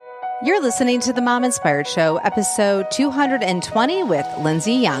You're listening to The Mom Inspired Show, episode 220 with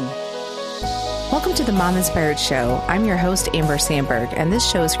Lindsay Young. Welcome to The Mom Inspired Show. I'm your host, Amber Sandberg, and this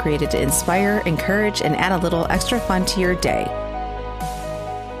show is created to inspire, encourage, and add a little extra fun to your day.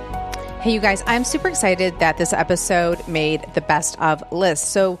 Hey, you guys, I'm super excited that this episode made the best of list.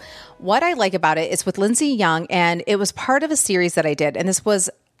 So what I like about it is with Lindsay Young, and it was part of a series that I did, and this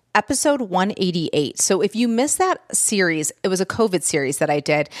was episode 188. So if you missed that series, it was a COVID series that I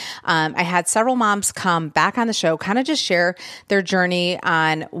did. I had several moms come back on the show, kind of just share their journey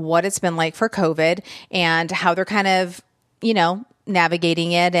on what it's been like for COVID and how they're kind of,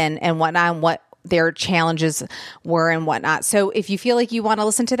 navigating it and whatnot, and what their challenges were and whatnot. So if you feel like you want to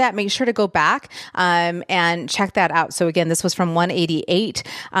listen to that, make sure to go back and check that out. So again, this was from 188.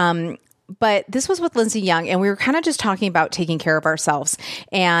 But this was with Lindsay Young, and we were kind of just talking about taking care of ourselves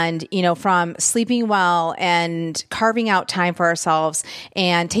and, from sleeping well and carving out time for ourselves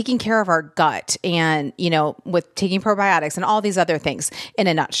and taking care of our gut and, with taking probiotics and all these other things in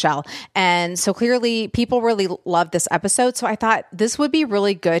a nutshell. And so clearly people really loved this episode. So I thought this would be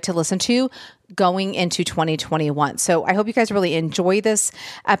really good to listen to going into 2021. So I hope you guys really enjoy this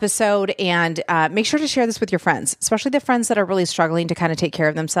episode, and make sure to share this with your friends, especially the friends that are really struggling to kind of take care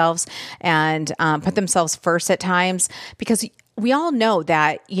of themselves and put themselves first at times, because we all know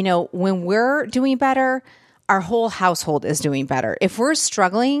that, when we're doing better, our whole household is doing better. If we're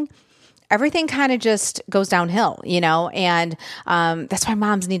struggling, everything kind of just goes downhill, and that's why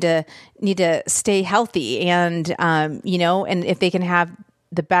moms need to stay healthy and, and if they can have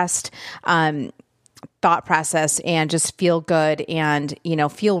the best thought process and just feel good and,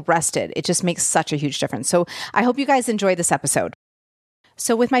 feel rested. It just makes such a huge difference. So I hope you guys enjoy this episode.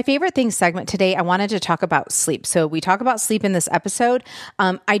 So with my favorite things segment today, I wanted to talk about sleep. So we talk about sleep in this episode.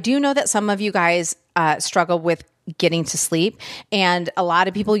 I do know that some of you guys struggle with getting to sleep, and a lot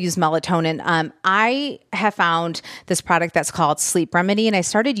of people use melatonin. I have found this product that's called Sleep Remedy, and I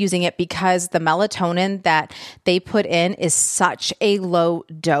started using it because the melatonin that they put in is such a low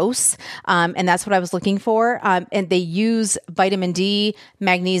dose, and that's what I was looking for. And they use vitamin D,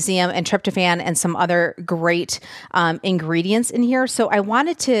 magnesium, and tryptophan, and some other great ingredients in here. So I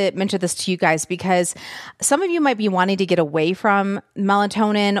wanted to mention this to you guys because some of you might be wanting to get away from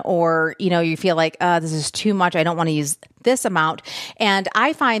melatonin, or you feel like this is too much. I don't want to use this amount. And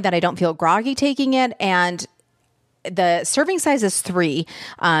I find that I don't feel groggy taking it. And the serving size is 3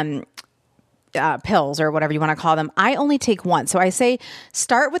 pills, or whatever you want to call them. I only take 1. So I say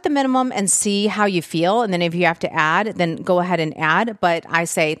start with the minimum and see how you feel. And then if you have to add, then go ahead and add. But I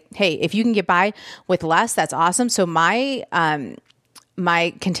say, hey, if you can get by with less, that's awesome. So my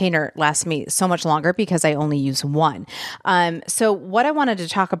container lasts me so much longer because I only use 1. So what I wanted to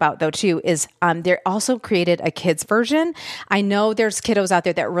talk about though too is they also created a kids version. I know there's kiddos out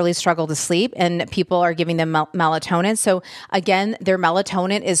there that really struggle to sleep, and people are giving them melatonin. So again, their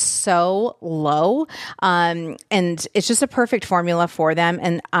melatonin is so low, and it's just a perfect formula for them.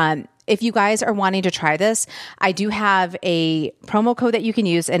 And if you guys are wanting to try this, I do have a promo code that you can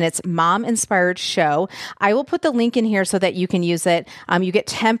use, and it's Mom Inspired Show. I will put the link in here so that you can use it. You get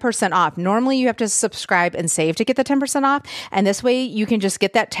 10% off. Normally you have to subscribe and save to get the 10% off. And this way you can just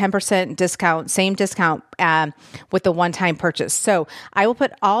get that 10% discount, same discount with the one-time purchase. So I will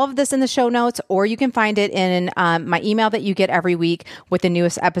put all of this in the show notes, or you can find it in my email that you get every week with the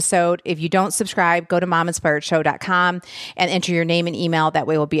newest episode. If you don't subscribe, go to mominspiredshow.com and enter your name and email. That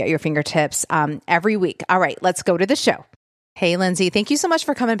way we'll be at your fingertips every week. All right, let's go to the show. Hey, Lindsay, thank you so much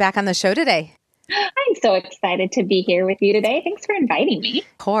for coming back on the show today. I'm so excited to be here with you today. Thanks for inviting me.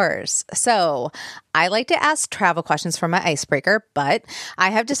 Of course. So I like to ask travel questions for my icebreaker, but I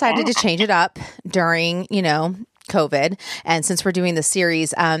have decided to change it up during, COVID. And since we're doing the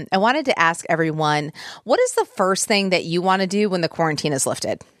series, I wanted to ask everyone, what is the first thing that you want to do when the quarantine is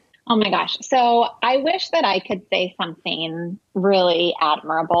lifted? Oh my gosh. So I wish that I could say something really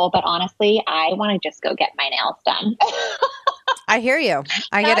admirable, but honestly, I want to just go get my nails done. I hear you.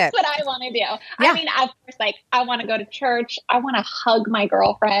 I get it. That's what I want to do. Yeah. I mean, of course, I want to go to church. I want to hug my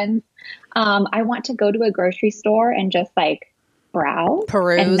girlfriends. I want to go to a grocery store and just browse.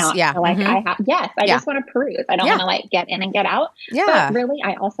 Peruse. And not feel like I have, I just want to peruse. I don't want to get in and get out. Yeah. But really,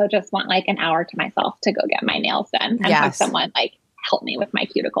 I also just want an hour to myself to go get my nails done and have someone help me with my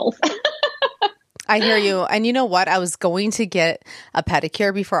cuticles. I hear you. And you know what? I was going to get a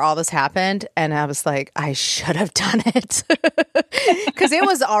pedicure before all this happened. And I was like, I should have done it because it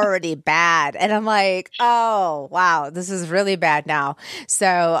was already bad. And I'm like, oh, wow, this is really bad now.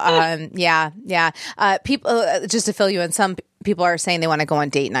 So, people, just to fill you in, some people are saying they want to go on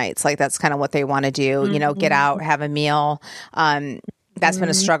date nights. That's kind of what they want to do, get out, have a meal. that's been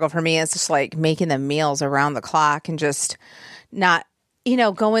a struggle for me. It's just like making the meals around the clock and just not,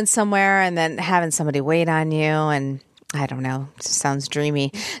 going somewhere and then having somebody wait on you. And I don't know, it just sounds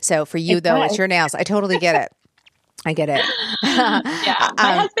dreamy. So for you though, it's your nails. I totally get it. I get it. Yeah.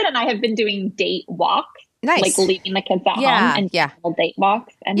 My husband and I have been doing date walks. Nice. Like leaving the kids at home and little date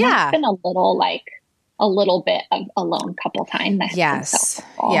walks. And that's been a little bit of alone couple time. Yes.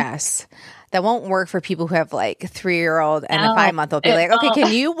 Yes. That won't work for people who have like 3-year-old and a 5-month-old. Be like, okay,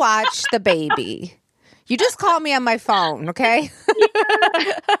 can you watch the baby? You just call me on my phone, okay?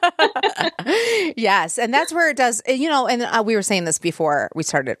 Yes. And that's where it does, and we were saying this before we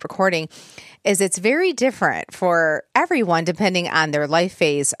started recording, is it's very different for everyone depending on their life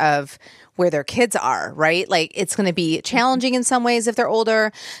phase of where their kids are, right? Like it's going to be challenging in some ways if they're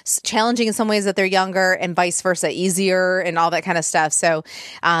older, challenging in some ways if they're younger, and vice versa, easier and all that kind of stuff. So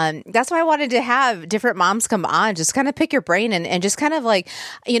that's why I wanted to have different moms come on, just kind of pick your brain and just kind of like,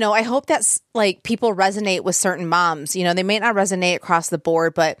 I hope that's like people resonate with certain moms. They may not resonate across the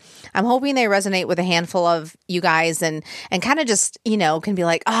board, but I'm hoping they resonate with a handful of you guys and kind of just, can be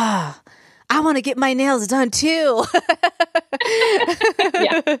like, I want to get my nails done too. I'm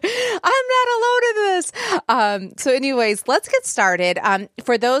not alone in this. So anyways, let's get started.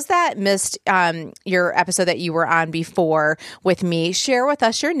 For those that missed your episode that you were on before with me, share with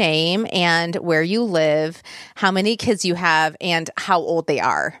us your name and where you live, how many kids you have, and how old they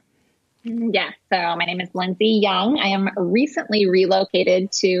are. Yes. So my name is Lindsay Young. I am recently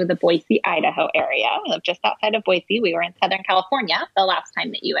relocated to the Boise, Idaho area. We live just outside of Boise. We were in Southern California the last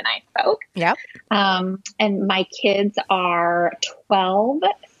time that you and I spoke. Yep. And my kids are 12,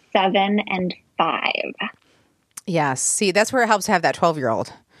 7, and 5. Yes. See, that's where it helps to have that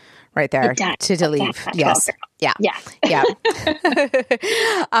 12-year-old right there to leave. Yes. Yeah. Yeah. Yeah.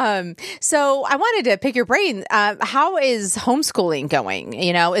 So I wanted to pick your brain. How is homeschooling going?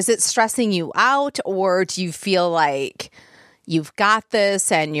 Is it stressing you out, or do you feel like you've got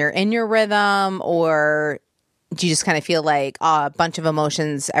this and you're in your rhythm, or do you just kind of feel like a bunch of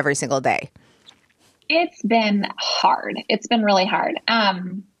emotions every single day? It's been hard. It's been really hard.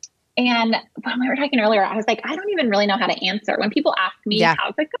 And when we were talking earlier, I was like, I don't even really know how to answer. When people ask me,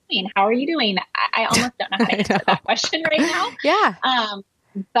 how's it going? How are you doing? I almost don't know how to answer that question right now. Yeah.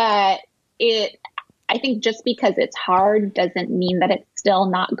 But I think just because it's hard doesn't mean that it's still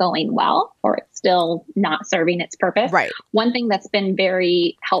not going well or it's still not serving its purpose. Right. One thing that's been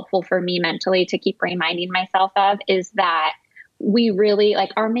very helpful for me mentally to keep reminding myself of is that we really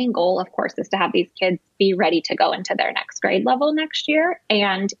our main goal, of course, is to have these kids be ready to go into their next grade level next year.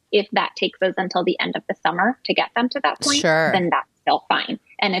 And if that takes us until the end of the summer to get them to that point, then that's still fine.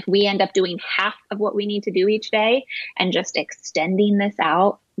 And if we end up doing half of what we need to do each day and just extending this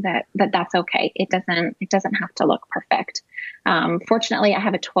out, that's okay. It doesn't have to look perfect. Fortunately, I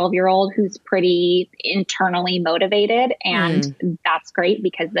have a 12-year-old who's pretty internally motivated, and that's great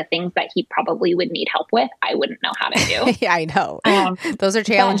because the things that he probably would need help with, I wouldn't know how to do. Yeah, I know. Those are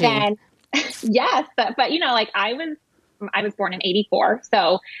challenging. Yes. But I was born in 84.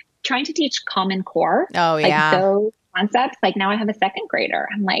 So trying to teach Common Core, those concepts, now I have a second grader.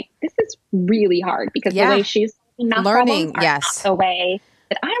 I'm like, this is really hard because the way she's learning, not the way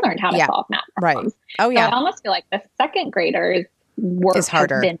that I learned how to solve math problems. Right. Oh, yeah. So I almost feel like the second graders' work has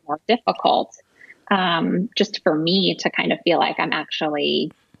been more difficult, just for me to kind of feel like I'm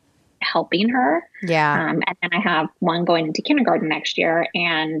actually helping her. Yeah. And then I have one going into kindergarten next year,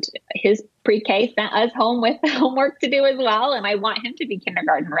 and his pre-K sent us home with homework to do as well. And I want him to be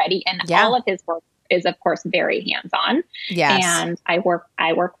kindergarten ready. And all of his work is, of course, very hands-on. Yes. And I work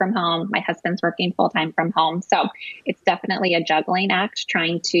from home. My husband's working full-time from home. So it's definitely a juggling act,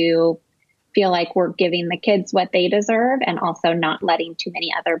 trying to feel like we're giving the kids what they deserve and also not letting too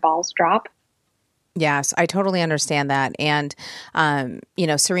many other balls drop. Yes, I totally understand that. And,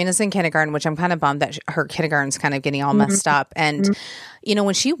 Serena's in kindergarten, which I'm kind of bummed that her kindergarten's kind of getting all messed up. And,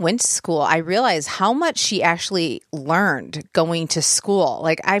 when she went to school, I realized how much she actually learned going to school.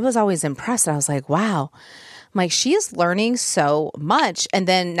 I was always impressed. I was like, wow. she is learning so much. And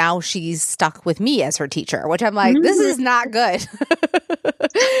then now she's stuck with me as her teacher, which I'm like, this is not good.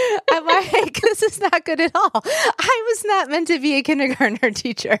 I'm like, this is not good at all. I was not meant to be a kindergartner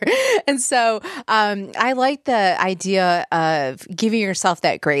teacher. And so I like the idea of giving yourself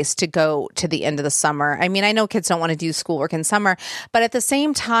that grace to go to the end of the summer. I mean, I know kids don't want to do schoolwork in summer, but at the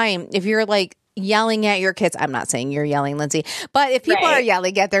same time, if you're yelling at your kids, I'm not saying you're yelling, Lindsay, but if people are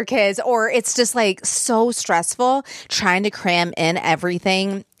yelling at their kids, or it's just so stressful trying to cram in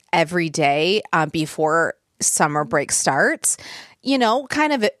everything every day before summer break starts,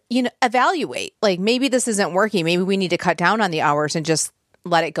 kind of, evaluate, like maybe this isn't working. Maybe we need to cut down on the hours and just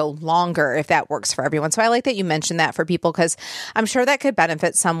let it go longer if that works for everyone. So I like that you mentioned that for people, because I'm sure that could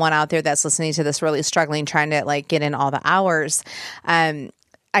benefit someone out there that's listening to this really struggling, trying to like get in all the hours.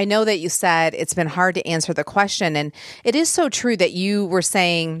 I know that you said it's been hard to answer the question, and it is so true that you were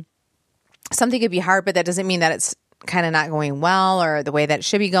saying something could be hard, but that doesn't mean that it's kind of not going well or the way that it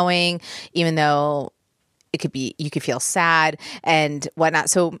should be going, even though it could be, you could feel sad and whatnot.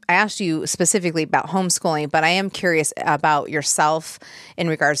 So I asked you specifically about homeschooling, but I am curious about yourself in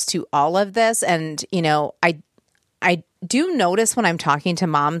regards to all of this. And, I do notice when I'm talking to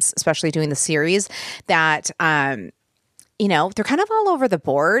moms, especially doing the series, that, they're kind of all over the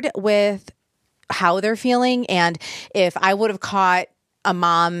board with how they're feeling. And if I would have caught a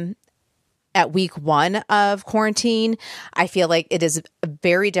mom at week 1 of quarantine, I feel like it is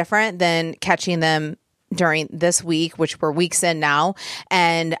very different than catching them during this week, which we're weeks in now.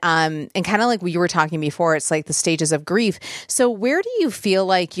 And kind of like we were talking before, it's like the stages of grief. So where do you feel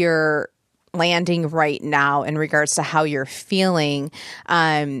like you're landing right now in regards to how you're feeling?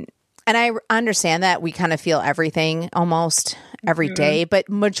 And I understand that we kind of feel everything almost every day, but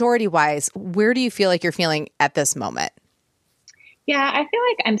majority wise, where do you feel like you're feeling at this moment? Yeah, I feel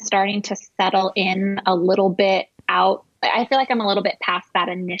like I'm starting to settle in a little bit out. I feel like I'm a little bit past that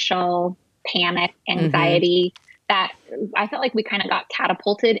initial panic, anxiety that I felt like we kind of got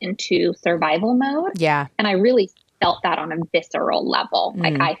catapulted into survival mode. Yeah. And I really felt that on a visceral level.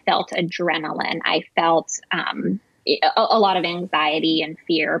 Like I felt adrenaline. I felt a lot of anxiety and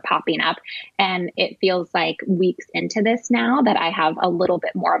fear popping up. And it feels like weeks into this now that I have a little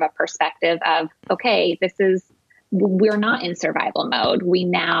bit more of a perspective of, okay, we're not in survival mode. We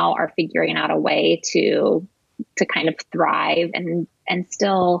now are figuring out a way to kind of thrive and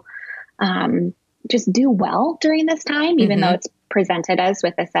still just do well during this time, even though it's presented us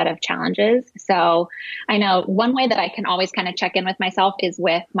with a set of challenges. So I know one way that I can always kind of check in with myself is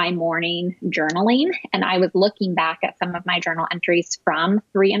with my morning journaling. And I was looking back at some of my journal entries from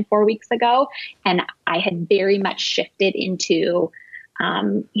 3 and 4 weeks ago, and I had very much shifted into,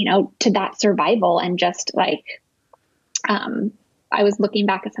 to that survival and just like, I was looking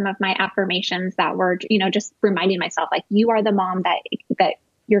back at some of my affirmations that were, just reminding myself, like, you are the mom that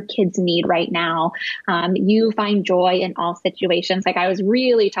your kids need right now. You find joy in all situations. Like I was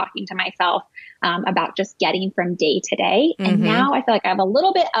really talking to myself about just getting from day to day. And now I feel like I have a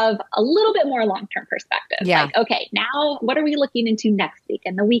little bit more long-term perspective. Yeah. Like, okay, now what are we looking into next week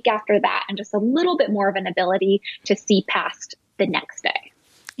and the week after that? And just a little bit more of an ability to see past the next day.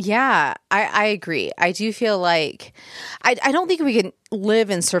 Yeah, I agree. I do feel like I don't think we can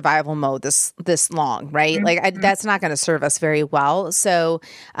live in survival mode this long, right? Like that's not going to serve us very well. So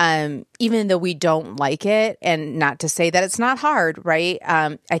even though we don't like it, and not to say that it's not hard, right?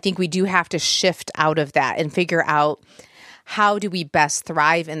 I think we do have to shift out of that and figure out, how do we best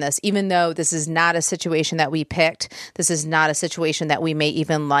thrive in this? Even though this is not a situation that we picked, this is not a situation that we may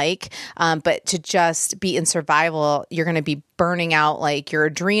even like, but to just be in survival, you're going to be burning out like your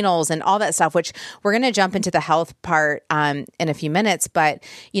adrenals and all that stuff, which we're going to jump into the health part in a few minutes. But,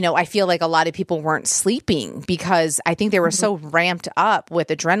 I feel like a lot of people weren't sleeping because I think they were so ramped up with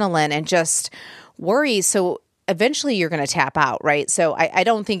adrenaline and just worry. So eventually you're going to tap out, right? So I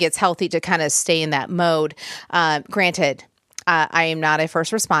don't think it's healthy to kind of stay in that mode. Granted, I am not a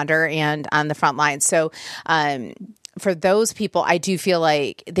first responder and on the front line. So for those people, I do feel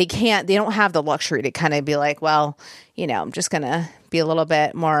like they don't have the luxury to kind of be like, well, I'm just going to be a little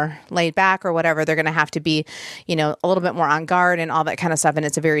bit more laid back or whatever. They're going to have to be, a little bit more on guard and all that kind of stuff. And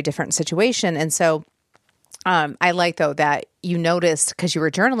it's a very different situation. And so I like, though, that you noticed because you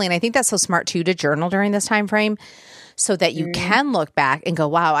were journaling. I think that's so smart, too, to journal during this time frame so that you can look back and go,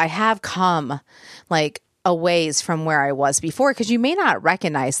 wow, I have come like a ways from where I was before, because you may not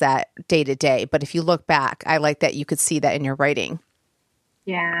recognize that day to day. But if you look back, I like that you could see that in your writing.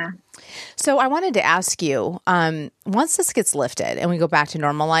 Yeah. So I wanted to ask you, once this gets lifted and we go back to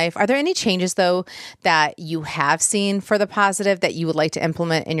normal life, are there any changes, though, that you have seen for the positive that you would like to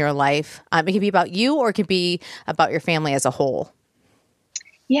implement in your life? It could be about you or it could be about your family as a whole.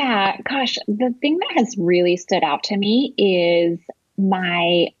 Yeah, gosh, the thing that has really stood out to me is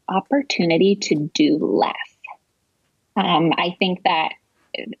my opportunity to do less. I think that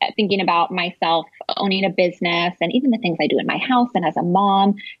thinking about myself owning a business and even the things I do in my house and as a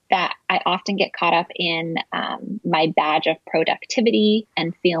mom, that I often get caught up in my badge of productivity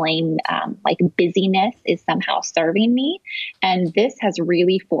and feeling like busyness is somehow serving me. And this has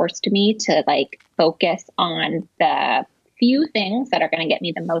really forced me to like focus on the few things that are going to get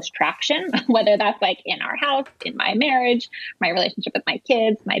me the most traction, whether that's like in our house, in my marriage, my relationship with my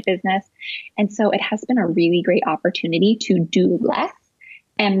kids, my business. And so it has been a really great opportunity to do less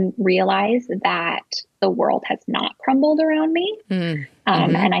and realize that the world has not crumbled around me. And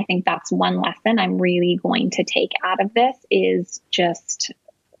I think that's one lesson I'm really going to take out of this, is just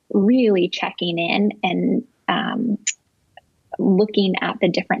really checking in and looking at the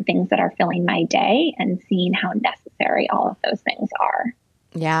different things that are filling my day and seeing how necessary all of those things are.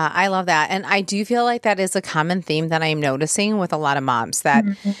 Yeah, I love that. And I do feel like that is a common theme that I'm noticing with a lot of moms, that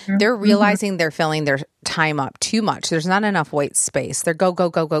they're realizing they're filling their time up too much. There's not enough white space. They're go, go,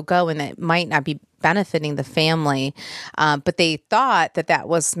 go, go, go, and it might not be benefiting the family. But they thought that that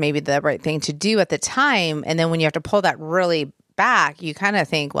was maybe the right thing to do at the time. And then when you have to pull that really back, you kind of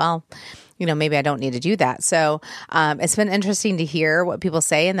think, well, maybe I don't need to do that. So it's been interesting to hear what people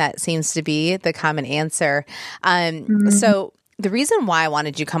say, and that seems to be the common answer. So the reason why I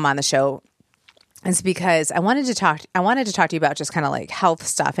wanted you to come on the show is because I wanted to talk to you about just kind of like health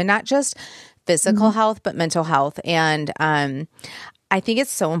stuff, and not just physical health, but mental health. And I think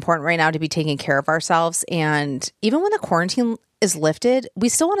it's so important right now to be taking care of ourselves. And even when the quarantine is lifted, we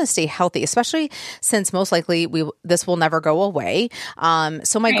still want to stay healthy, especially since most likely this will never go away.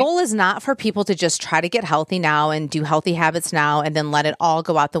 So my goal is not for people to just try to get healthy now and do healthy habits now and then let it all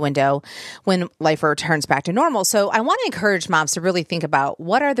go out the window when life returns back to normal. So I want to encourage moms to really think about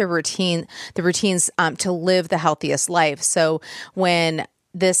what are the routines to live the healthiest life. So when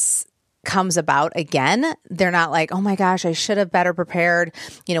this comes about again, they're not like, oh my gosh, I should have better prepared.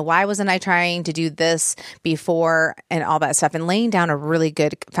 Why wasn't I trying to do this before, and all that stuff, and laying down a really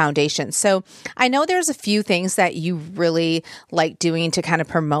good foundation. So I know there's a few things that you really like doing to kind of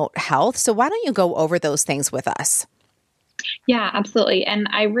promote health. So why don't you go over those things with us? Yeah, absolutely. And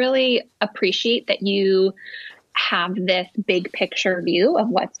I really appreciate that you have this big picture view of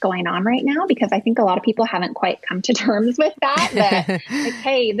what's going on right now, because I think a lot of people haven't quite come to terms with that like,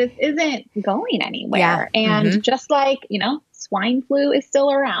 hey, this isn't going anywhere. Yeah. And just like, swine flu is still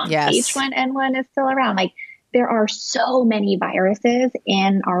around. Yes. H1N1 is still around. Like, there are so many viruses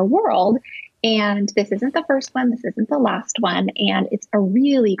in our world, and this isn't the first one. This isn't the last one. And it's a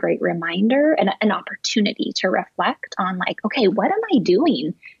really great reminder and an opportunity to reflect on, like, okay, what am I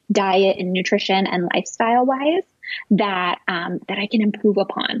doing diet and nutrition and lifestyle wise that I can improve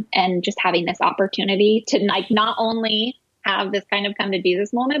upon? And just having this opportunity to, like, not only have this kind of come to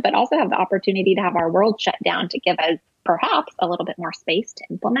Jesus moment, but also have the opportunity to have our world shut down to give us perhaps a little bit more space to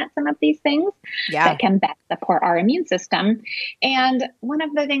implement some of these things that can best support our immune system. And one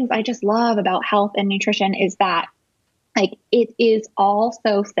of the things I just love about health and nutrition is that, like, it is all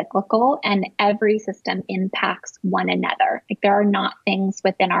so cyclical, and every system impacts one another. Like, there are not things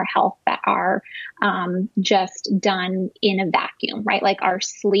within our health that are just done in a vacuum, right? Like, our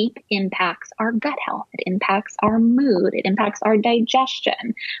sleep impacts our gut health. It impacts our mood. It impacts our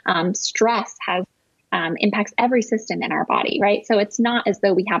digestion. Stress has impacts every system in our body, right? So it's not as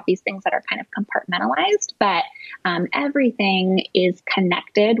though we have these things that are kind of compartmentalized, but everything is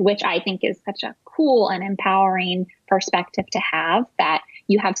connected, which I think is such a cool and empowering perspective to have, that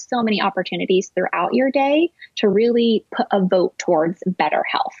you have so many opportunities throughout your day to really put a vote towards better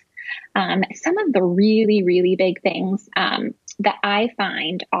health. Some of the really, really big things that I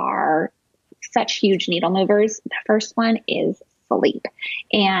find are such huge needle movers. The first one is sleep.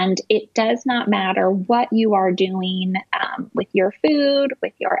 And it does not matter what you are doing with your food,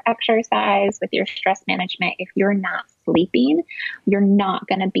 with your exercise, with your stress management. If you're not sleeping, you're not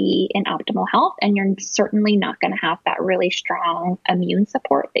going to be in optimal health, and you're certainly not going to have that really strong immune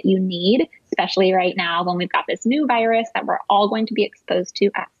support that you need, especially right now when we've got this new virus that we're all going to be exposed to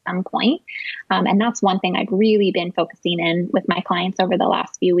at some point. And that's one thing I've really been focusing in with my clients over the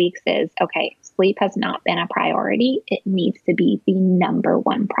last few weeks is, okay, sleep has not been a priority. It needs to be the number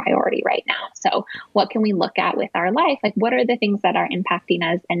one priority right now. So what can we look at with our life? Like, what are the things that are impacting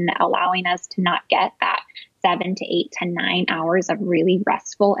us and allowing us to not get that 7 to 8 to 9 hours of really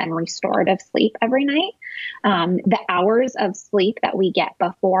restful and restorative sleep every night? The hours of sleep that we get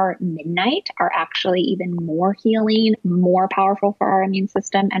before midnight are actually even more healing, more powerful for our immune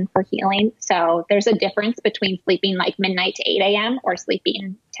system and for healing. So there's a difference between sleeping like midnight to 8 a.m. or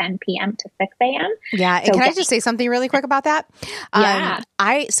sleeping 10 p.m. to 6 a.m. Yeah. And so can I just say something really quick about that? Yeah.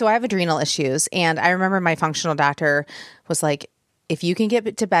 I have adrenal issues, and I remember my functional doctor was like, if you can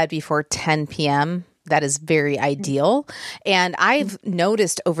get to bed before 10 p.m., that is very ideal. And I've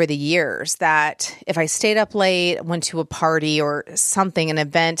noticed over the years that if I stayed up late, went to a party or something, an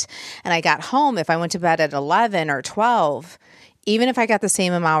event, and I got home, if I went to bed at 11 or 12, even if I got the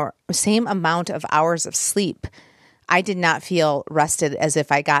same amount of hours of sleep, I did not feel rested as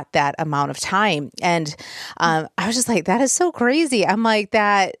if I got that amount of time. And I was just like, that is so crazy. I'm like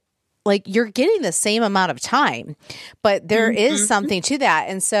that. Like you're getting the same amount of time, but there is something to that.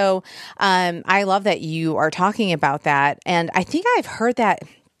 And so I love that you are talking about that. And I think I've heard that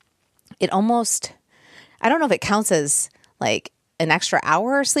it almost, I don't know if it counts as like an extra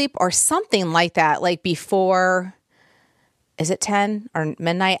hour of sleep or something like that, like before, is it 10 or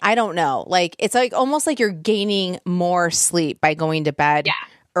midnight? I don't know. Like it's like almost like you're gaining more sleep by going to bed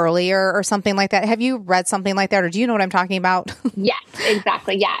earlier or something like that. Have you read something like that, or do you know what I'm talking about? Yes,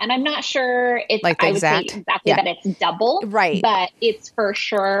 exactly. Yeah. And I'm not sure it's like I would say exactly that it's double, right? But it's for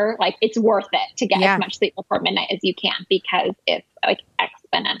sure like it's worth it to get as much sleep before midnight as you can, because it's like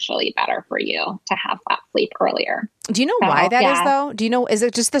exponentially better for you to have that sleep earlier. Do you know why that is though? Do you know, is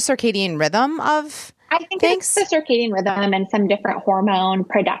it just the circadian rhythm of I think it's the circadian rhythm and some different hormone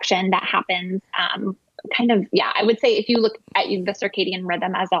production that happens I would say if you look at the circadian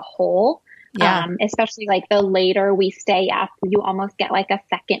rhythm as a whole, especially like the later we stay up, you almost get like a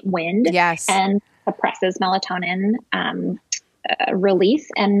second wind and suppresses melatonin release.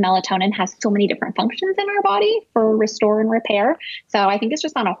 And melatonin has so many different functions in our body for restore and repair. So I think it's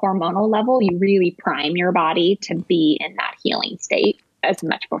just on a hormonal level, you really prime your body to be in that healing state as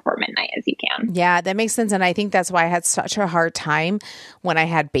much before midnight as you can. Yeah, that makes sense. And I think that's why I had such a hard time when I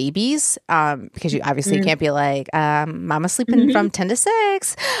had babies, because you obviously can't be like, mama's sleeping from 10 to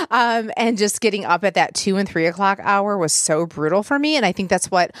 6. And just getting up at that 2 and 3 o'clock hour was so brutal for me. And I think that's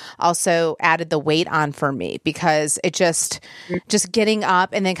what also added the weight on for me, because it just getting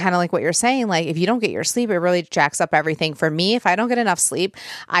up and then kind of like what you're saying, like if you don't get your sleep, it really jacks up everything. For me, if I don't get enough sleep,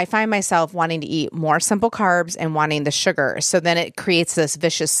 I find myself wanting to eat more simple carbs and wanting the sugar. So then it creates this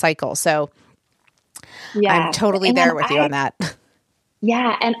vicious cycle. So I'm totally there with you on that.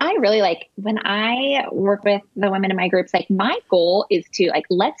 Yeah. And I really like when I work with the women in my groups, like my goal is to like,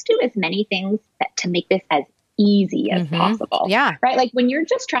 let's do as many things to make this as easy as possible. Yeah. Right. Like when you're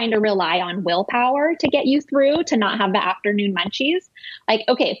just trying to rely on willpower to get you through to not have the afternoon munchies, like,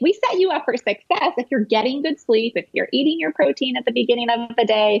 okay, if we set you up for success, if you're getting good sleep, if you're eating your protein at the beginning of the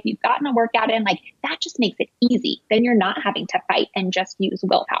day, if you've gotten a workout in, like that just makes it easy. Then you're not having to fight and just use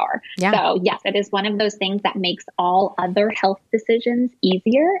willpower. Yeah. So yes, it is one of those things that makes all other health decisions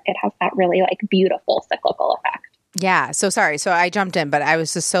easier. It has that really like beautiful cyclical effect. Yeah. So sorry. So I jumped in, but I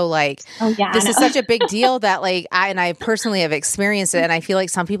was just so like, this is such a big deal that like, I personally have experienced it. And I feel like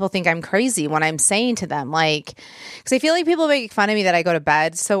some people think I'm crazy when I'm saying to them, like, cause I feel like people make fun of me that I go to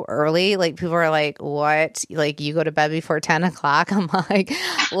bed so early. Like people are like, what? Like you go to bed before 10 o'clock? I'm like,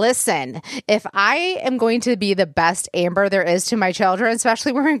 listen, if I am going to be the best Amber there is to my children,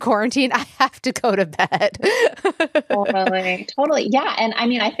 especially when we're in quarantine, I have to go to bed. Totally. Yeah. And I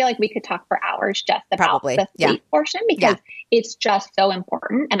mean, I feel like we could talk for hours just about the sleep portion, because it's just so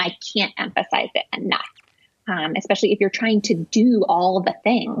important. And I can't emphasize it enough. Especially if you're trying to do all the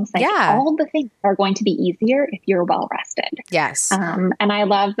things, like all the things are going to be easier if you're well rested. Yes. And I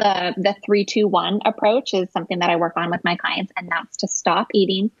love the 3-2-1 approach is something that I work on with my clients, and that's to stop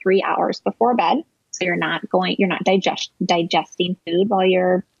eating 3 hours before bed. So you're not digesting food while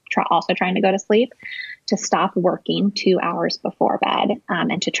you're also trying to go to sleep, to stop working 2 hours before bed,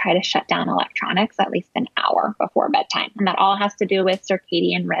 and to try to shut down electronics at least an hour before bedtime. And that all has to do with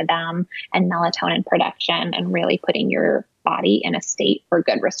circadian rhythm and melatonin production and really putting your body in a state for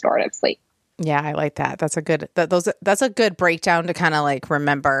good restorative sleep. Yeah, I like that. That's a good breakdown to kind of like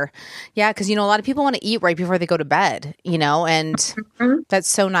remember. Yeah, because, a lot of people want to eat right before they go to bed, and that's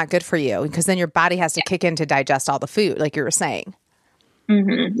so not good for you, because then your body has to kick in to digest all the food, like you were saying.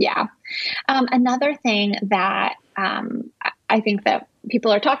 Yeah. Another thing that I think that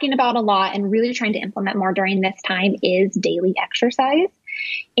people are talking about a lot and really trying to implement more during this time is daily exercise.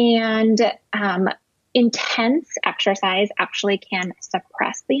 And intense exercise actually can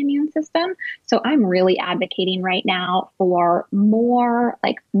suppress the immune system. So I'm really advocating right now for more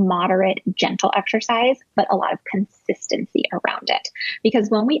like moderate, gentle exercise, but a lot of consistency around it. Because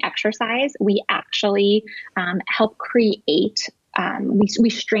when we exercise, we actually help create we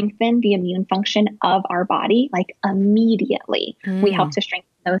strengthen the immune function of our body, like immediately. We help to strengthen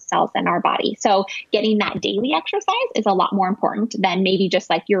those cells in our body. So getting that daily exercise is a lot more important than maybe just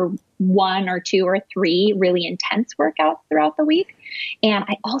like your 1 or 2 or 3 really intense workouts throughout the week. And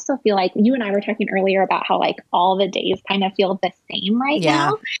I also feel like you and I were talking earlier about how like all the days kind of feel the same right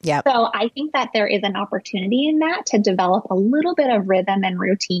now. Yeah. So I think that there is an opportunity in that to develop a little bit of rhythm and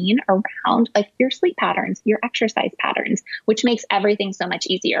routine around like your sleep patterns, your exercise patterns, which makes everything so much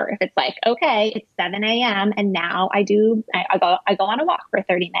easier. If it's like, okay, it's 7 a.m. and now I go on a walk for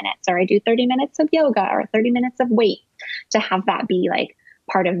 30 minutes, or I do 30 minutes of yoga or 30 minutes of weight, to have that be like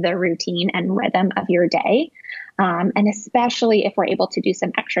part of the routine and rhythm of your day. And especially if we're able to do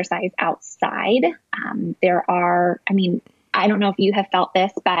some exercise outside, I don't know if you have felt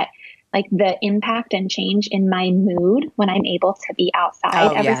this, but like the impact and change in my mood when I'm able to be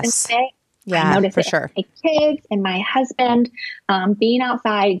outside every single day. Yeah, I notice for it sure. in my kids and my husband, being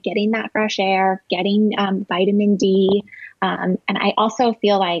outside, getting that fresh air, getting vitamin D. And I also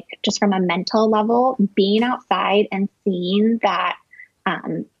feel like just from a mental level, being outside and seeing that,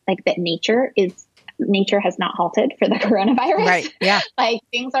 that nature has not halted for the coronavirus. Right. Yeah. Like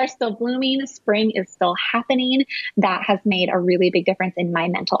things are still blooming. Spring is still happening. That has made a really big difference in my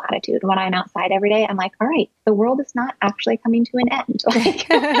mental attitude. When I'm outside every day, I'm like, all right, the world is not actually coming to an end.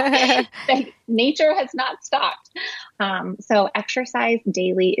 Like nature has not stopped. So exercise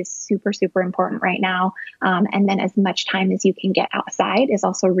daily is super, super important right now. And then as much time as you can get outside is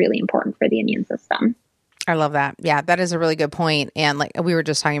also really important for the immune system. I love that. Yeah, that is a really good point. And like we were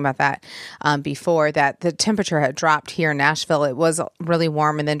just talking about that before, that the temperature had dropped here in Nashville. It was really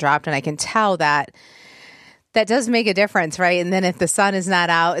warm and then dropped. And I can tell that does make a difference, right? And then if the sun is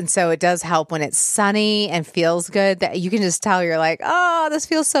not out, and so it does help when it's sunny and feels good, that you can just tell you're like, oh, this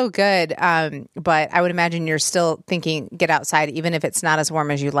feels so good. But I would imagine you're still thinking, get outside, even if it's not as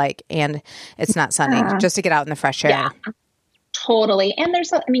warm as you like and it's not sunny, just to get out in the fresh air. Yeah. Totally. And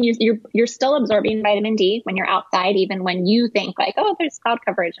you're still absorbing vitamin D when you're outside, even when you think like, oh, there's cloud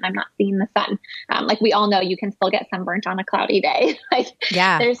coverage and I'm not seeing the sun. Like we all know you can still get sunburnt on a cloudy day.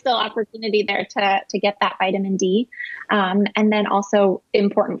 There's still opportunity there to get that vitamin D. And then also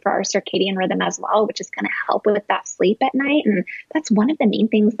important for our circadian rhythm as well, which is going to help with that sleep at night. And that's one of the main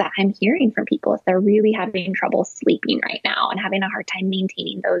things that I'm hearing from people is they're really having trouble sleeping right now and having a hard time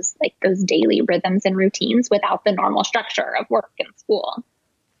maintaining those daily rhythms and routines without the normal structure of work and school.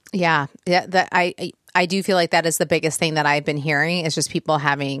 Yeah. I do feel like that is the biggest thing that I've been hearing is just people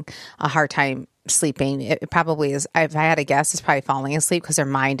having a hard time sleeping. It probably is, if I had to guess, it's probably falling asleep because their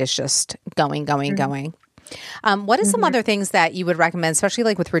mind is just going. What is some other things that you would recommend, especially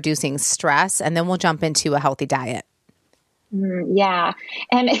like with reducing stress? And then we'll jump into a healthy diet. Yeah.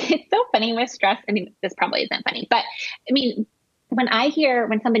 And it's so funny with stress. I mean, this probably isn't funny, but I mean, when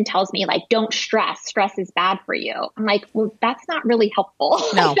someone tells me like, don't stress is bad for you. I'm like, well, that's not really helpful.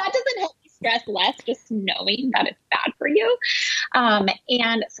 No. That doesn't help me stress less, just knowing that it's bad for you.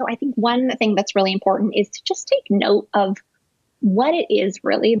 And so I think one thing that's really important is to just take note of what it is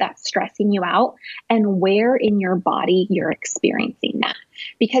really that's stressing you out and where in your body you're experiencing that.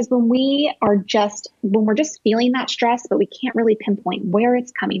 Because when we're just feeling that stress, but we can't really pinpoint where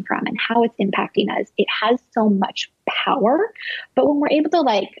it's coming from and how it's impacting us, it has so much power. But when we're able to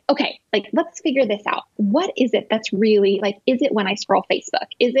let's figure this out. What is it that's really is it when I scroll Facebook?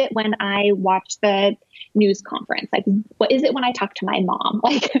 Is it when I watch the news conference? Like, what is it when I talk to my mom?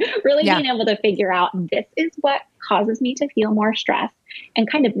 Really being able to figure out this is what causes me to feel more stress and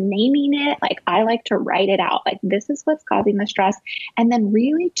kind of naming it. I like to write it out. This is what's causing the stress. And then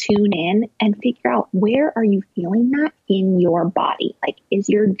really tune in and figure out, where are you feeling that in your body? Is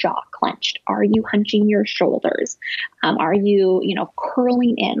your jaw clenched? Are you hunching your shoulders? Are you,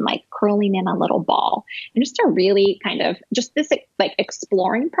 curling in a little ball? And just to really kind of just this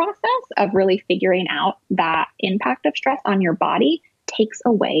exploring process of really figuring out that impact of stress on your body takes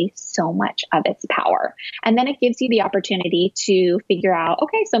away so much of its power. And then it gives you the opportunity to figure out,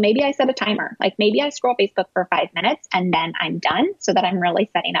 okay, so maybe I set a timer. Maybe I scroll Facebook for 5 minutes and then I'm done, so that I'm really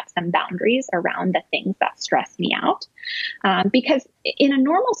setting up some boundaries around the things that stress me out. Because in a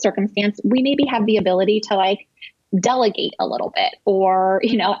normal circumstance, we maybe have the ability to delegate a little bit or,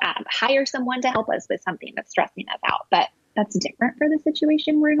 hire someone to help us with something that's stressing us out. But that's different for the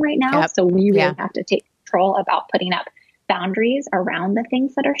situation we're in right now. Yep. So we really have to take control about putting up boundaries around the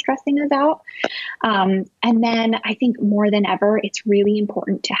things that are stressing us out. And then I think more than ever, it's really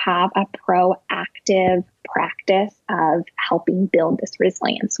important to have a proactive practice of helping build this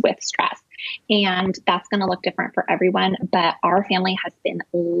resilience with stress. And that's going to look different for everyone. But our family has been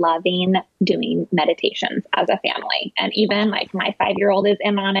loving doing meditations as a family. And even like my 5-year-old is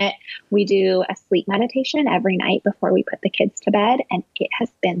in on it. We do a sleep meditation every night before we put the kids to bed. And it has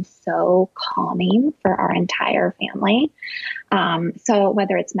been so calming for our entire family. So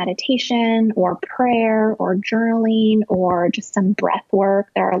whether it's meditation or prayer or journaling or just some breath work,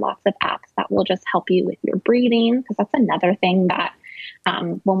 there are lots of apps that will just help you with your breathing, because that's another thing that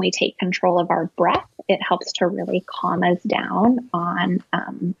when we take control of our breath, it helps to really calm us down on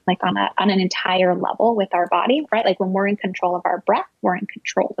an entire level with our body, right? Like when we're in control of our breath, we're in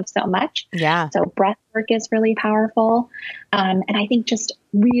control of so much. Yeah. So breath work is really powerful. And I think just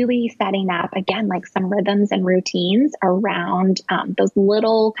really setting up, again, like some rhythms and routines around those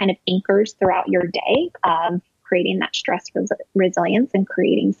little kind of anchors throughout your day of creating that stress resilience and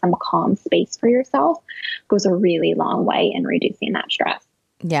creating some calm space for yourself goes a really long way in reducing that stress.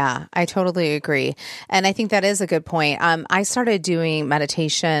 Yeah, I totally agree. And I think that is a good point. I started doing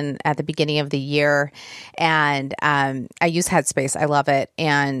meditation at the beginning of the year, and I use Headspace. I love it.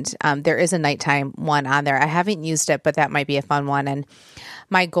 And there is a nighttime one on there. I haven't used it, but that might be a fun one. And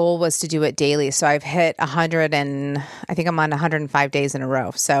my goal was to do it daily. So I've hit 100 and I think I'm on 105 days in a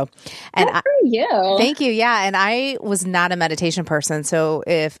row. So, and good for you. Thank you. Yeah. And I was not a meditation person. So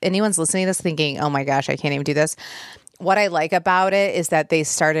if anyone's listening to this thinking, oh my gosh, I can't even do this. What I like about it is that they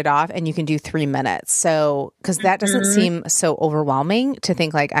started off and you can do 3 minutes. So, because that doesn't seem so overwhelming to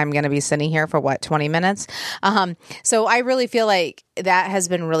think like I'm going to be sitting here for 20 minutes. So I really feel like that has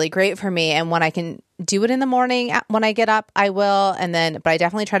been really great for me. And when I can do it in the morning when I get up, I will. But I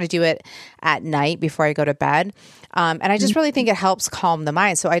definitely try to do it at night before I go to bed. And I just really think it helps calm the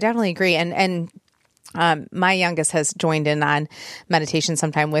mind. So I definitely agree. And my youngest has joined in on meditation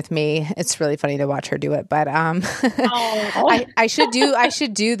sometime with me. It's really funny to watch her do it, but I should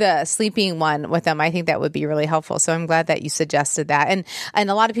do the sleeping one with them. I think that would be really helpful. So I'm glad that you suggested that. And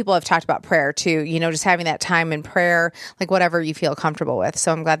a lot of people have talked about prayer too, just having that time in prayer, like whatever you feel comfortable with.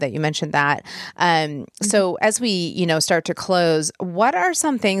 So I'm glad that you mentioned that. So as we, start to close, what are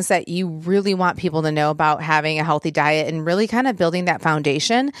some things that you really want people to know about having a healthy diet and really kind of building that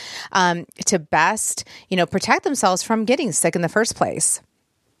foundation to best protect themselves from getting sick in the first place?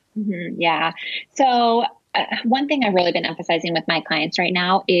 Yeah. So one thing I've really been emphasizing with my clients right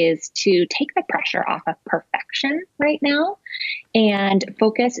now is to take the pressure off of perfection right now and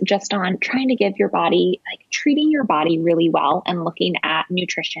focus just on trying to give your body, like treating your body really well and looking at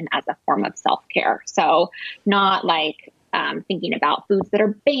nutrition as a form of self-care. So not like thinking about foods that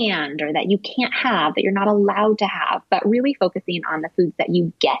are banned or that you can't have, that you're not allowed to have, but really focusing on the foods that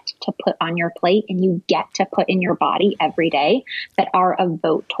you get to put on your plate and you get to put in your body every day that are a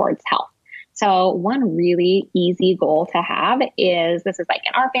vote towards health. So one really easy goal to have is, this is like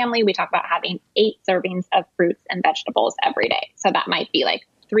in our family, we talk about having 8 servings of fruits and vegetables every day. So that might be like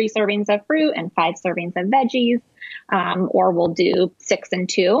 3 servings of fruit and 5 servings of veggies. Or we'll do 6 and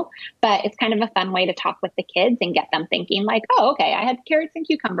 2, but it's kind of a fun way to talk with the kids and get them thinking like, oh, okay, I had carrots and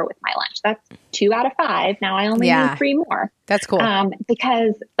cucumber with my lunch. That's 2 out of 5. Now I only need 3 more. That's cool.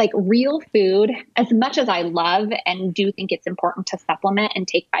 Because like real food, as much as I love and do think it's important to supplement and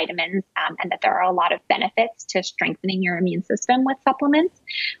take vitamins, and that there are a lot of benefits to strengthening your immune system with supplements,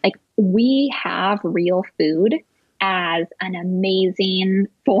 like we have real food as an amazing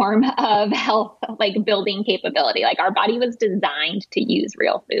form of health, like building capability. Like our body was designed to use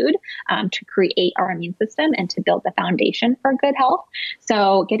real food to create our immune system and to build the foundation for good health.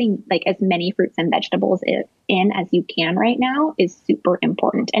 So getting like as many fruits and vegetables in as you can right now is super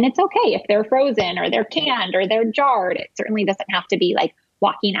important. And it's okay if they're frozen or they're canned or they're jarred. It certainly doesn't have to be like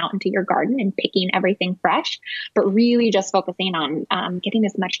walking out into your garden and picking everything fresh, but really just focusing on getting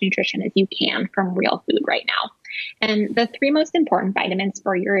as much nutrition as you can from real food right now. And the 3 most important vitamins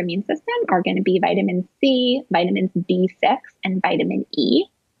for your immune system are going to be vitamin C, vitamins B6, and vitamin E.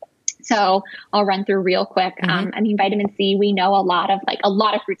 So I'll run through real quick. Vitamin C, we know a lot of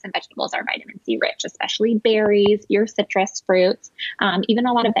fruits and vegetables are vitamin C rich, especially berries, your citrus fruits, even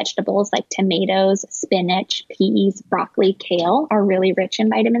a lot of vegetables like tomatoes, spinach, peas, broccoli, kale are really rich in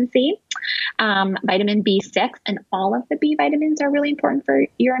vitamin C. Vitamin B6 and all of the B vitamins are really important for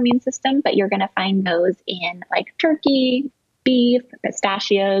your immune system, but you're going to find those in like turkey, beef,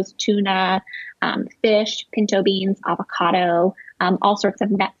 pistachios, tuna, fish, pinto beans, avocado, all sorts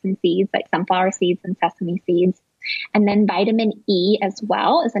of nuts and seeds like sunflower seeds and sesame seeds. And then vitamin E as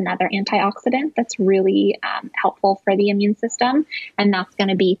well is another antioxidant that's really helpful for the immune system. And that's going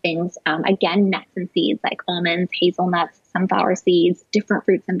to be things, again, nuts and seeds like almonds, hazelnuts, sunflower seeds, different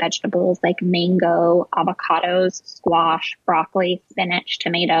fruits and vegetables like mango, avocados, squash, broccoli, spinach,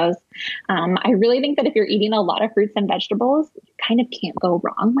 tomatoes. I really think that if you're eating a lot of fruits and vegetables, you kind of can't go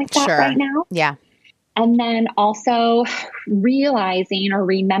wrong with that right now. Yeah. And then also realizing or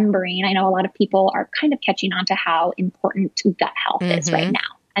remembering, I know a lot of people are kind of catching on to how important gut health is right now.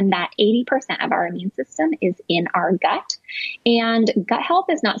 And that 80% of our immune system is in our gut. And gut health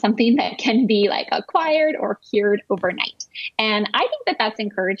is not something that can be like acquired or cured overnight. And I think that that's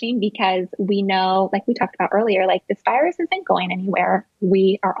encouraging because we know, like we talked about earlier, like this virus isn't going anywhere.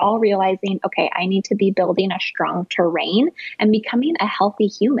 We are all realizing, okay, I need to be building a strong terrain and becoming a healthy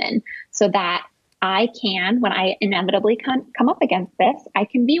human so that I can, when I inevitably come up against this, I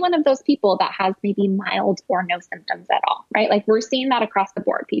can be one of those people that has maybe mild or no symptoms at all, right? Like we're seeing that across the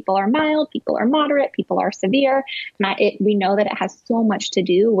board. People are mild, people are moderate, people are severe. And we know that it has so much to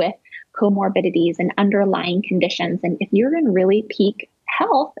do with comorbidities and underlying conditions. And if you're in really peak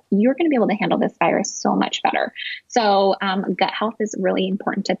health, you're going to be able to handle this virus so much better. So gut health is really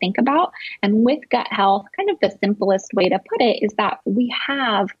important to think about. And with gut health, kind of the simplest way to put it is that we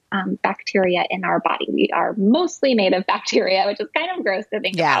have bacteria in our body. We are mostly made of bacteria, which is kind of gross to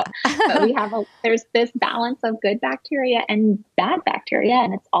think about. But there's this balance of good bacteria and bad bacteria,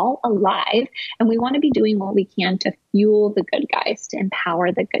 and it's all alive. And we want to be doing what we can to fuel the good guys, to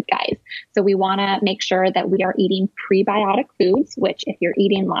empower the good guys. So we want to make sure that we are eating prebiotic foods, which if you're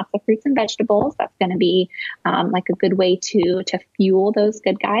eating lots of fruits and vegetables, that's going to be like a good way to fuel those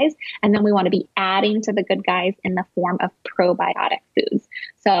good guys. And then we want to be adding to the good guys in the form of probiotic foods.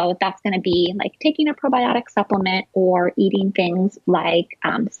 So that's going to be like taking a probiotic supplement or eating things like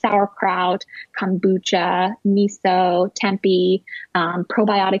sauerkraut, kombucha, miso, tempeh,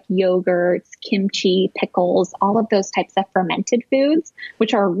 probiotic yogurts, kimchi, pickles, all of those types of fermented foods,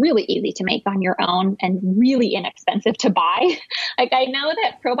 which are really easy to make on your own and really inexpensive to buy. Like I know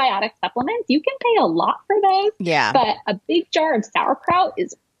that probiotic supplements, you can pay a lot for those. Yeah. But a big jar of sauerkraut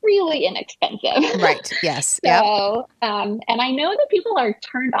is really inexpensive. Right. Yes. So, and I know that people are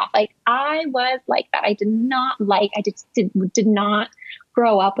turned off. Like I was like that. I did not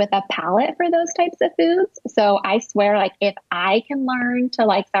grow up with a palate for those types of foods. So I swear, like if I can learn to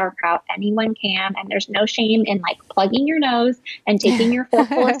like sauerkraut, anyone can. And there's no shame in like plugging your nose and taking your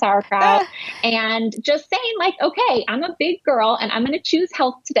forkful of sauerkraut and just saying like, okay, I'm a big girl and I'm going to choose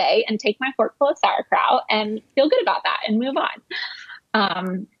health today and take my forkful of sauerkraut and feel good about that and move on.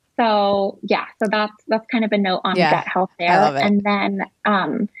 So that's kind of a note on gut health there. I love it. And then,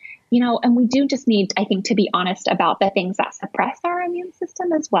 and we do just need, I think, to be honest about the things that suppress our immune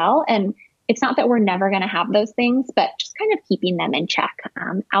system as well. And it's not that we're never going to have those things, but just kind of keeping them in check.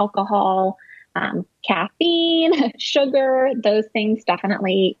 Alcohol, caffeine, sugar, those things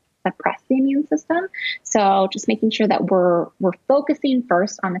definitely suppress the immune system. So just making sure that we're focusing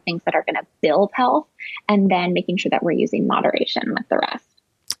first on the things that are going to build health and then making sure that we're using moderation with the rest.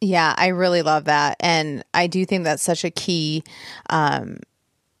 Yeah, I really love that. And I do think that's such a key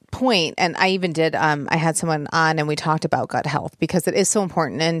point. And I even did, I had someone on and we talked about gut health because it is so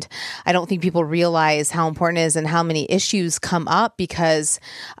important. And I don't think people realize how important it is and how many issues come up because,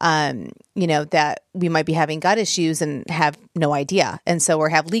 that we might be having gut issues and have no idea. And so, or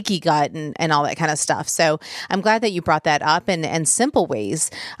have leaky gut and all that kind of stuff. So I'm glad that you brought that up and simple ways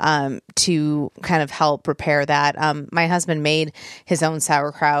to kind of help repair that. My husband made his own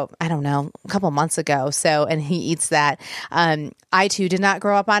sauerkraut, I don't know, a couple months ago. So, and he eats that. I too did not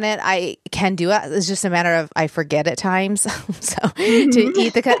grow up on it. I can do it. It's just a matter of I forget at times. So to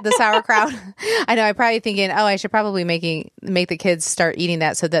eat the sauerkraut, I know I'm probably thinking, I should probably make the kids start eating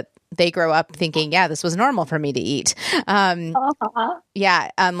that so that they grow up thinking, yeah, this was normal for me to eat.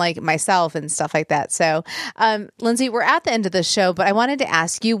 Unlike myself and stuff like that. So, Lindsay, we're at the end of the show, but I wanted to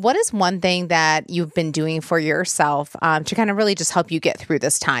ask you, what is one thing that you've been doing for yourself to kind of really just help you get through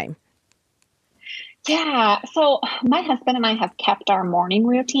this time? Yeah. So my husband and I have kept our morning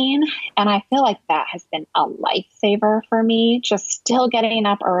routine, and I feel like that has been a lifesaver for me. Just still getting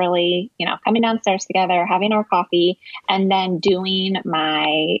up early, coming downstairs together, having our coffee, and then doing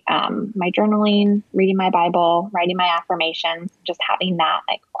my my journaling, reading my Bible, writing my affirmations, just having that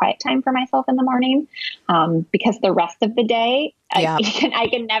like quiet time for myself in the morning. Because the rest of the day, I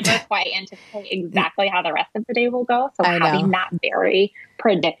can never quite anticipate exactly how the rest of the day will go. So having that very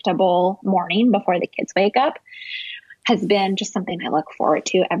predictable morning before the kids wake up. has been just something I look forward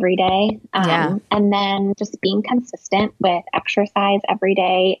to every day. And then just being consistent with exercise every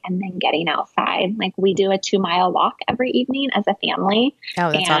day and then getting outside. Like we do a 2-mile walk every evening as a family.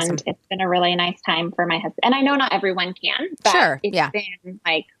 Oh, that's awesome. It's been a really nice time for my husband. And I know not everyone can, but it's been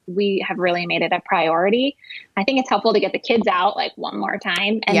like, we have really made it a priority. I think it's helpful to get the kids out like one more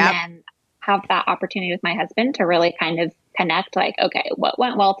time and then have that opportunity with my husband to really kind of connect, like, okay, what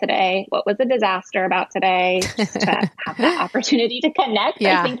went well today? What was a disaster about today? Just to have that opportunity to connect,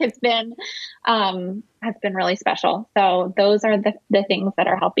 I think has been really special. So those are the things that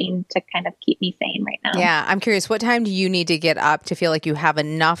are helping to kind of keep me sane right now. Yeah. I'm curious, what time do you need to get up to feel like you have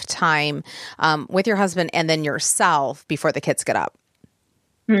enough time with your husband and then yourself before the kids get up?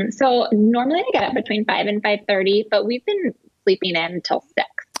 So normally I get up between 5 and 5:30, but we've been sleeping in until 6.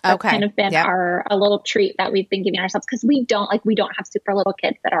 That's kind of been a little treat that we've been giving ourselves because we don't have super little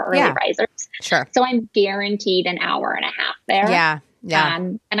kids that are early risers. Sure. So I'm guaranteed an hour and a half there. Yeah.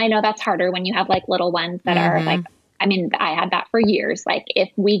 And I know that's harder when you have like little ones that are like, I mean, I had that for years. Like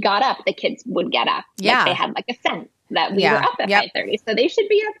if we got up, the kids would get up. Yeah. Like they had like a sense that we were up at 5:30. So they should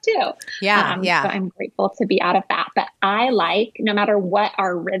be up too. Yeah. So I'm grateful to be out of that. But I like, no matter what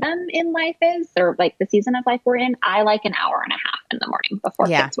our rhythm in life is or like the season of life we're in, I like an hour and a half in the morning before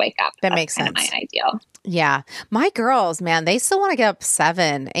kids wake up. That makes sense. That's kind of my ideal. Yeah. My girls, man, they still want to get up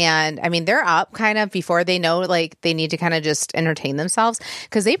 7. And I mean, they're up kind of before they know, like they need to kind of just entertain themselves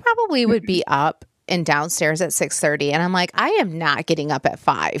because they probably would be up and downstairs at 6:30. And I'm like, I am not getting up at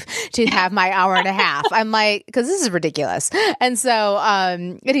 5 to have my hour and a half. I'm like, because this is ridiculous. And so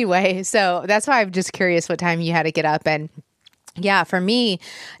anyway, so that's why I'm just curious what time you had to get up. And yeah, for me,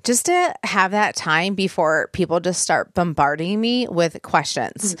 just to have that time before people just start bombarding me with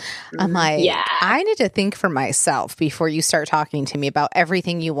questions. I'm like, I need to think for myself before you start talking to me about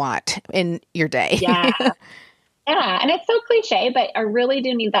everything you want in your day. Yeah. And it's so cliche, but I really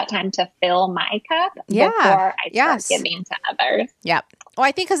do need that time to fill my cup before I start giving to others. Yeah. Well,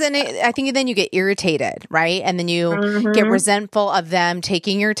 I think because then you get irritated, right? And then you get resentful of them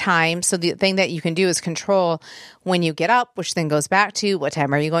taking your time. So the thing that you can do is control when you get up, which then goes back to what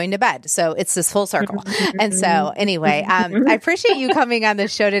time are you going to bed? So it's this full circle. And so anyway, I appreciate you coming on the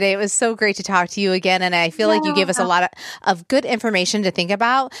show today. It was so great to talk to you again. And I feel like you gave us a lot of good information to think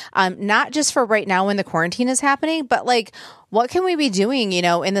about, not just for right now when the quarantine is happening, but like, what can we be doing,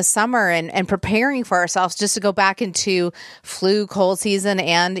 in the summer and preparing for ourselves just to go back into flu, cold season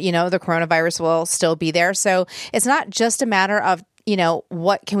and, the coronavirus will still be there. So it's not just a matter of,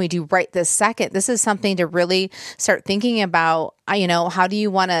 what can we do right this second? This is something to really start thinking about, how do you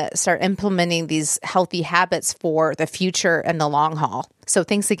want to start implementing these healthy habits for the future and the long haul? So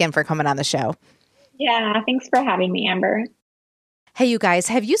thanks again for coming on the show. Yeah, thanks for having me, Amber. Hey, you guys,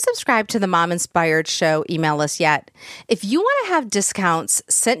 have you subscribed to the Mom Inspired Show email list yet? If you want to have discounts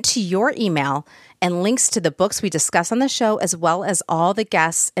sent to your email and links to the books we discuss on the show, as well as all the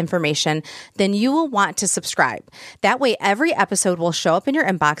guests' information, then you will want to subscribe. That way, every episode will show up in your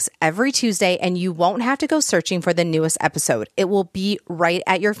inbox every Tuesday, and you won't have to go searching for the newest episode. It will be right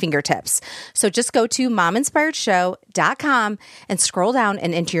at your fingertips. So just go to mominspiredshow.com and scroll down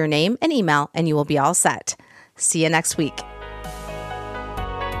and enter your name and email, and you will be all set. See you next week.